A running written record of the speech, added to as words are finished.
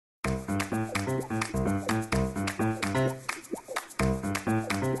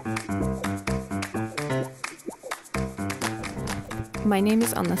My name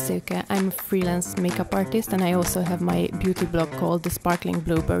is Anna Silke. I'm a freelance makeup artist and I also have my beauty blog called The Sparkling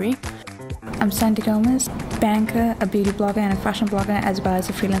Blueberry. I'm Sandy Gomez, banker, a beauty blogger and a fashion blogger as well as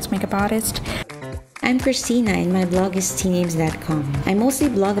a freelance makeup artist. I'm Christina and my blog is teenames.com. I mostly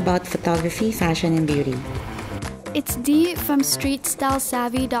blog about photography, fashion and beauty. It's Dee from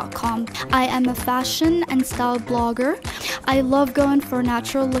streetstylesavvy.com. I am a fashion and style blogger. I love going for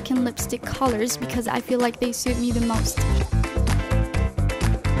natural looking lipstick colors because I feel like they suit me the most.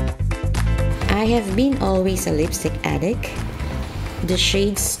 I have been always a lipstick addict. The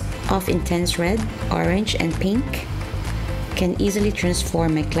shades of intense red, orange and pink can easily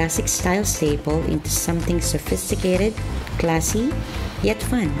transform my classic style staple into something sophisticated, classy, yet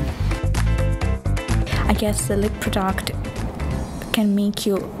fun. I guess the lip product can make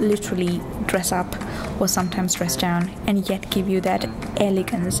you literally dress up or sometimes dress down and yet give you that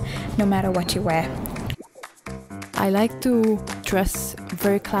elegance no matter what you wear. I like to dress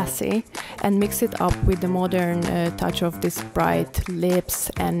very classy and mix it up with the modern touch of these bright lips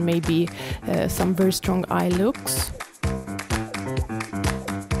and maybe some very strong eye looks.